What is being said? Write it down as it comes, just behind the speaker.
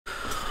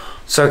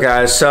So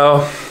guys,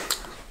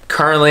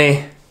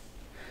 currently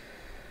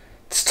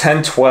it's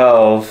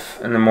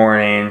 10:12 in the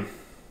morning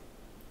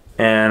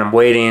and I'm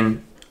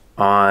waiting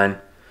on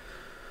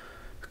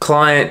a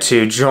client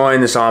to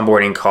join this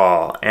onboarding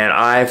call and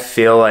I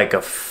feel like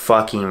a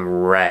fucking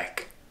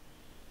wreck.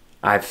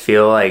 I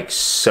feel like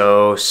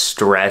so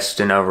stressed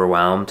and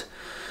overwhelmed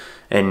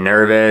and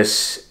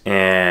nervous,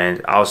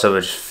 and also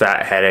a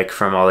fat headache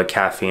from all the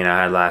caffeine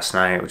I had last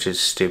night, which is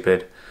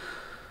stupid.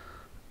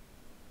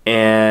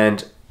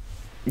 And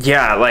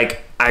yeah,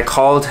 like I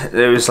called,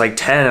 it was like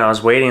 10 and I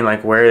was waiting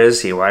like, where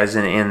is he? Why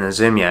isn't he in the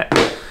Zoom yet?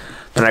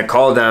 And I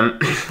called him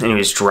and he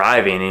was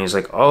driving and he was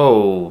like,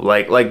 oh,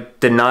 like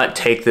did not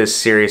take this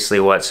seriously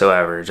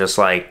whatsoever. Just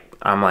like,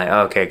 I'm like,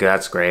 okay,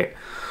 that's great.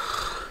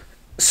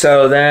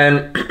 So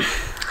then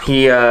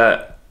he,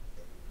 yeah,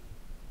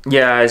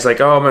 he's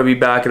like, oh, I'm gonna be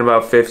back in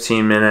about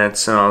 15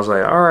 minutes. And I was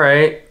like, all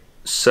right.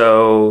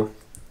 So,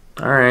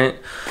 all right.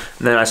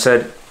 And then I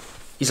said,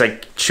 he's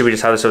like, should we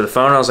just have this over the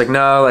phone? I was like,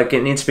 no, like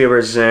it needs to be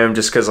over Zoom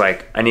just because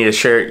like I need to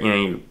share, you know,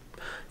 you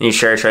need to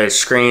share each other's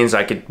screens.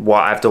 I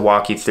have to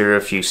walk you through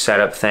a few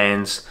setup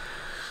things.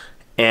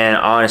 And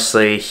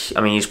honestly,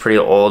 I mean, he's pretty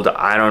old.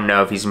 I don't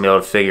know if he's gonna be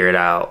able to figure it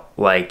out.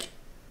 Like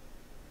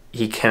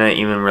he cannot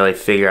even really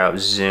figure out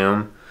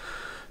Zoom.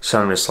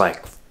 So I'm just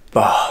like,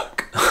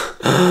 fuck.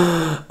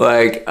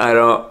 Like I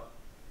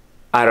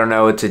don't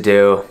know what to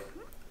do.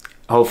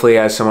 Hopefully he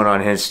has someone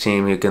on his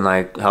team who can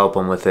like help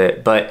him with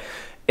it. But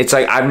it's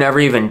like I've never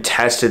even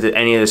tested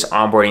any of this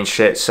onboarding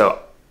shit, so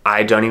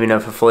I don't even know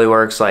if it fully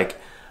works. Like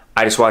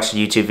I just watched a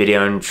YouTube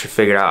video and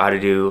figured out how to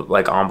do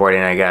like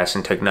onboarding, I guess,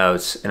 and took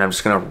notes, and I'm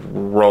just gonna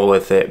roll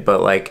with it.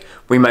 But like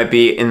we might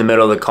be in the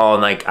middle of the call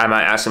and like I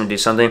might ask him to do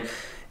something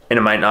and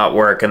it might not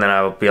work, and then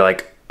I will be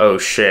like, oh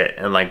shit,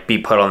 and like be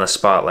put on the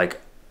spot like,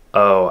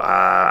 oh,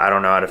 I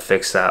don't know how to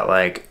fix that.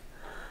 Like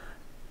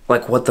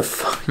what the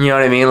fuck, you know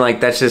what I mean?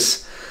 Like that's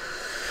just,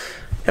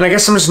 and I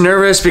guess I'm just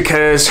nervous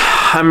because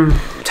I'm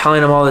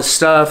telling him all this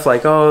stuff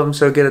like, oh, I'm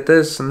so good at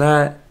this and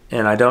that,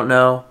 and I don't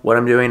know what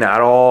I'm doing at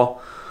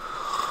all.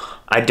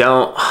 I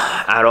don't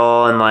at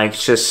all, and like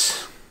it's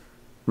just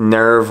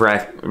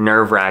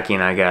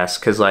nerve-wracking, I guess,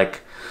 because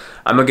like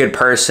I'm a good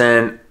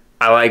person.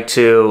 I like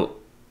to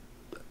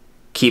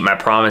keep my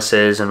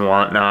promises and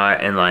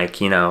whatnot, and like,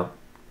 you know,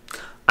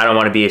 I don't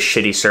want to be a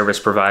shitty service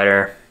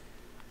provider.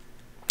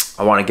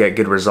 I want to get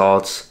good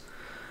results.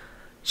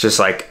 It's just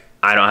like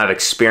I don't have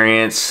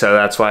experience, so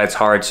that's why it's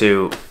hard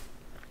to,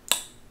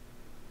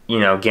 you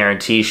know,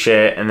 guarantee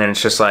shit. And then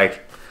it's just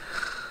like,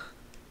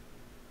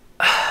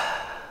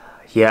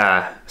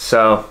 yeah,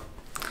 so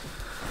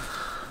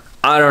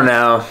I don't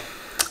know.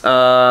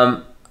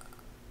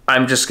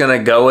 I'm just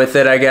gonna go with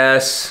it, I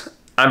guess.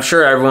 I'm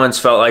sure everyone's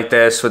felt like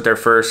this with their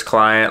first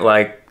client,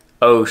 like,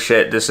 oh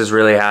shit, this is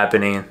really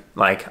happening.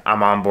 Like I'm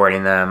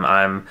onboarding them,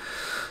 I'm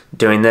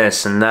doing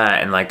this and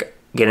that, and like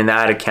getting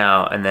that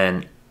account, and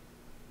then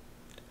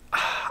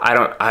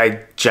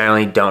I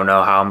genuinely don't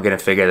know how I'm gonna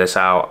figure this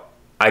out.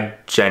 I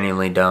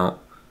genuinely don't.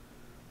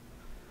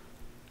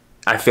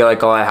 I feel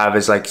like all I have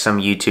is like some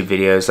YouTube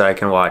videos that I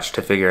can watch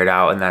to figure it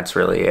out, and that's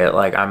really it.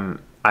 Like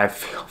I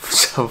feel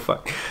so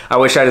fucked. I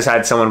wish I just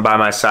had someone by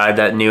my side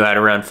that knew how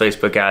to run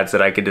Facebook ads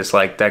that I could just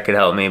like, that could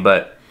help me,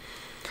 but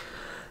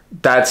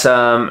that's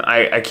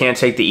I can't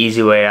take the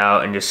easy way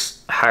out and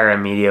just hire a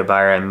media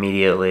buyer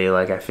immediately.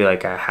 Like I feel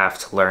like I have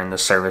to learn the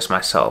service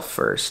myself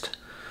first.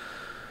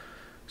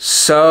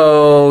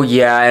 So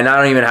yeah, and I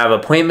don't even have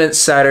appointment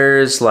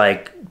setters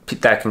like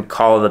that can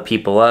call the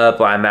people up.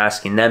 I'm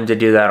asking them to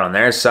do that on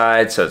their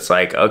side, so it's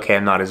like, okay,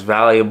 I'm not as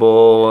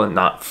valuable,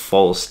 not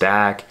full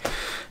stack.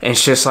 And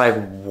it's just like,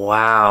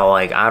 wow,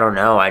 like I don't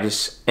know. And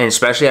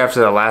especially after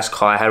the last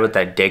call I had with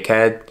that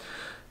dickhead,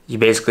 he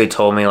basically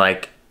told me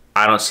like,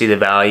 I don't see the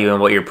value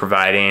in what you're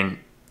providing.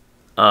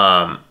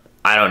 I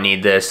don't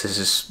need this.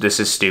 This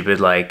is stupid.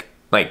 Like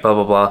blah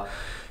blah blah.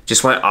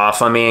 Just went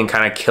off on me and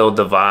kind of killed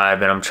the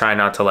vibe. And I'm trying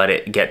not to let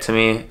it get to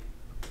me,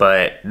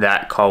 but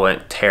that call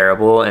went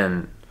terrible.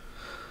 And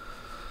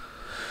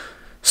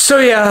so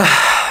yeah,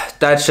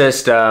 that's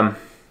just a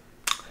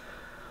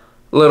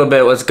little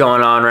bit what's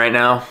going on right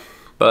now.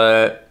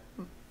 But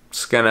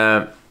it's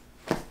gonna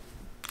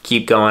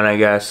keep going, I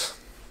guess.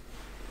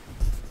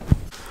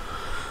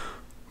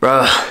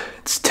 Bro,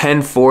 it's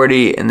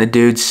 10:40 and the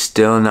dude's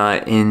still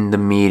not in the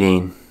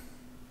meeting.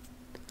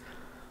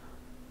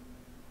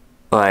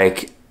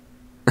 Like,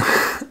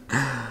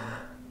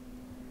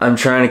 I'm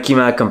trying to keep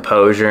my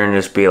composure and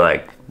just be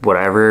like,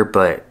 whatever,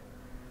 but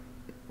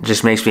it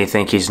just makes me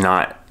think he's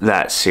not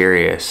that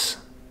serious.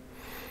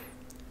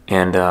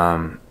 And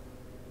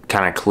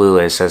kind of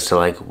clueless as to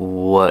like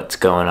what's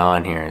going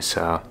on here.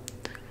 So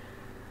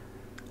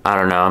I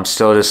don't know. I'm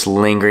still just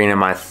lingering in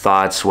my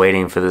thoughts,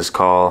 waiting for this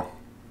call.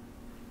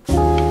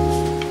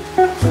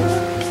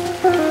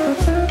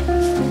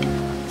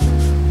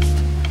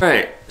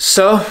 Alright,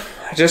 so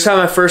I just had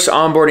my first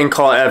onboarding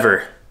call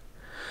ever.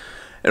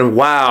 And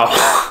wow,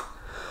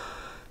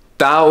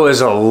 that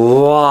was a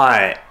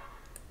lot.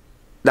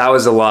 That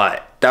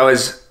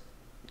was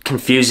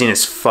confusing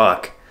as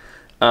fuck.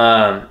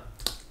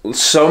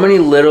 so many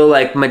little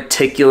like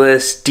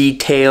meticulous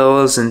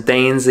details and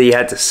things that you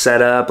had to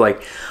set up,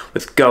 like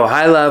with Go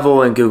High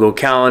Level and Google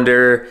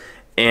Calendar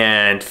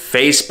and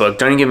Facebook.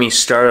 Don't even get me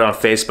started on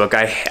Facebook.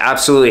 I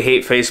absolutely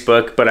hate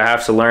Facebook, but I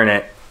have to learn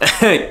it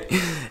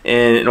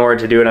in order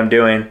to do what I'm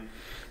doing.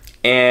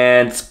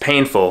 And it's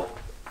painful.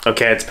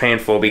 Okay, it's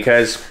painful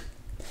because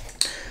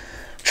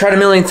I tried a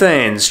million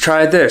things.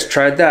 Tried this,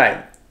 tried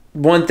that.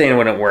 One thing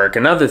wouldn't work.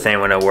 Another thing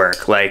wouldn't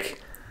work.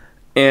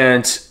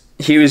 And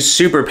he was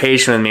super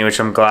patient with me, which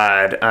I'm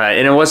glad.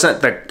 And it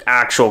wasn't the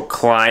actual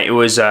client. It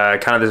was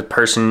kind of the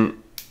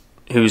person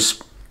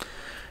who's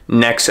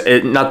next,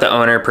 not the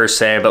owner per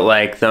se, but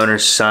like the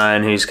owner's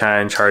son, who's kind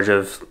of in charge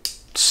of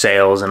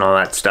sales and all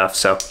that stuff.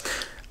 So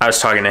I was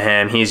talking to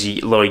him. He's a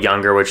little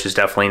younger, which is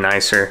definitely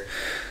nicer,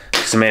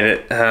 because it made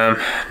it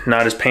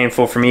not as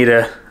painful for me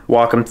to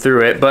walk him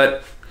through it.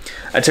 But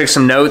I took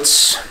some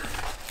notes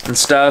and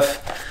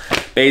stuff.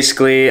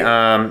 Basically,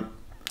 had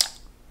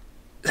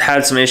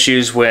some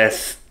issues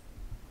with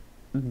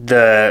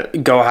the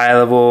Go High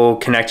Level,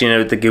 connecting it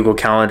with the Google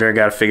Calendar.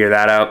 Got to figure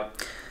that out.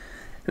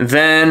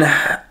 Then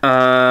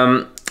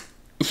I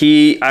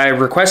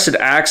requested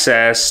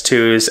access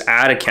to his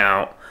ad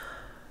account,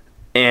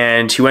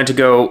 and he went to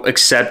go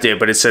accept it,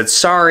 but it said,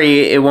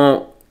 sorry,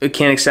 it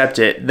can't accept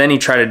it. Then he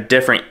tried a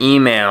different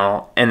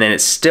email, and then it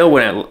still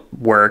wouldn't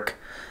work.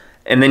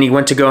 And then he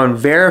went to go and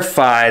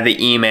verify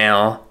the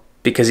email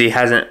because he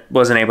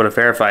wasn't able to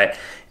verify it,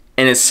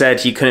 and it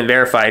said he couldn't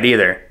verify it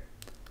either.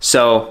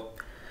 So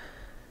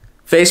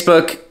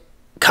Facebook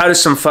cut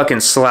us some fucking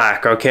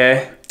slack,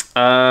 okay?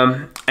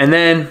 And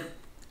then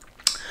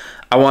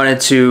I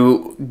wanted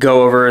to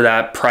go over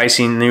that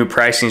new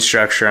pricing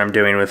structure I'm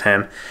doing with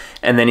him.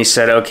 And then he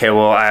said, okay,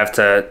 well, I have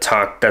to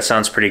talk. That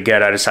sounds pretty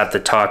good. I just have to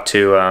talk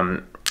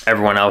to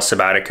everyone else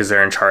about it because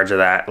they're in charge of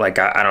that. Like,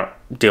 I don't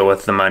deal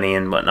with the money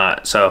and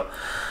whatnot. So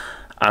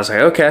I was like,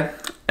 okay.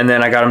 And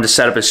then I got him to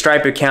set up a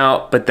Stripe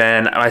account, but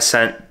then I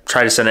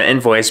tried to send an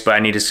invoice, but I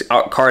need his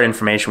card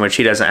information, which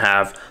he doesn't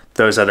have.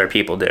 Those other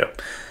people do.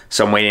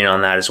 So I'm waiting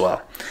on that as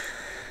well.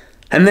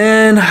 And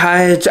then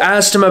I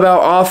asked him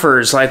about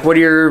offers, like, what are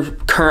your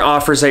current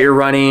offers that you're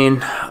running?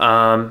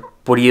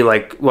 What do you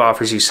like? What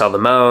offers you sell the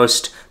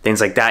most?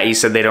 Things like that. He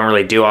said they don't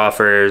really do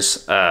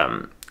offers.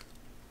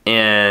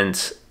 And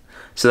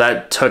so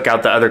that took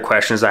out the other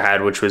questions I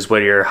had, which was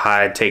what are your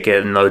high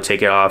ticket and low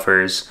ticket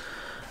offers?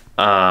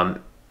 And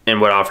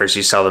what offers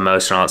you sell the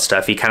most and all that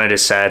stuff. He kind of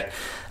just said,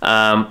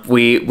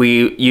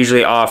 we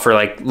usually offer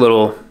like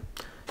little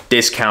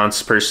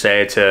discounts per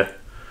se to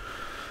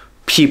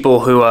people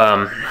who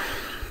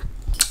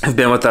have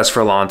been with us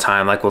for a long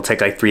time. Like, we'll take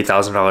like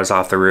 $3,000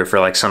 off the roof or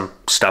like some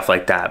stuff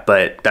like that.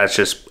 But that's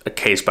just a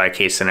case by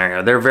case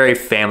scenario. They're very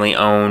family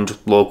owned,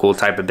 local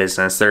type of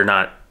business. They're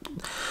not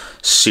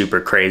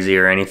super crazy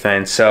or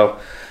anything. So,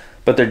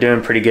 but they're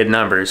doing pretty good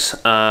numbers.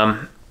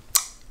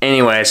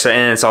 Anyway, so,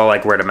 and it's all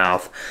like word of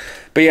mouth.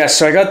 But yeah,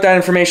 so I got that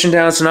information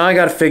down. So now I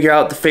got to figure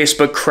out the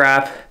Facebook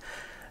crap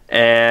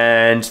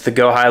and the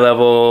Go High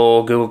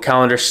Level Google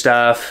Calendar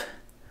stuff.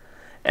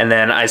 And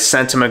then I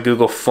sent him a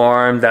Google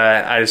form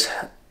that I just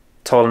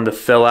told him to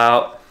fill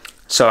out.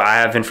 So I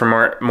have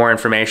more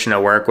information to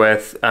work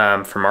with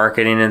for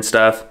marketing and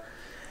stuff.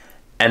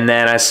 And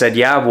then I said,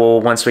 yeah,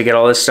 well, once we get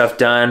all this stuff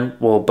done,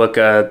 we'll book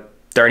a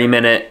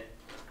 30-minute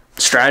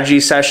strategy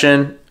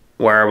session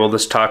where we'll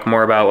just talk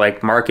more about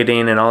like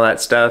marketing and all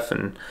that stuff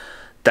and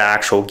the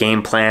actual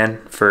game plan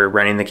for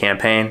running the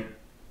campaign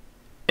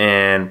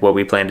and what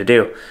we plan to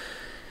do.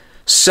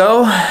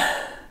 So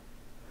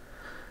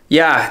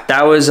yeah,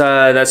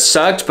 that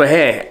sucked, but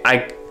hey,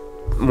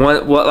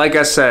 like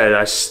I said,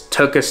 I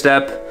took a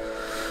step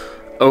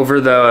over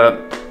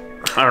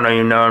I don't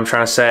even know what I'm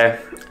trying to say.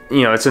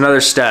 You know, it's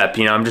another step.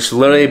 You know, I'm just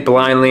literally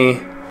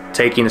blindly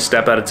taking a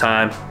step at a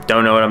time.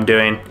 Don't know what I'm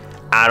doing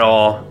at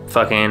all.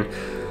 Fucking,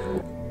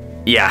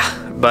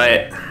 yeah,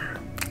 but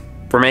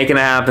we're making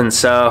it happen,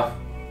 so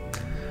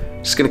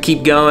just gonna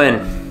keep going.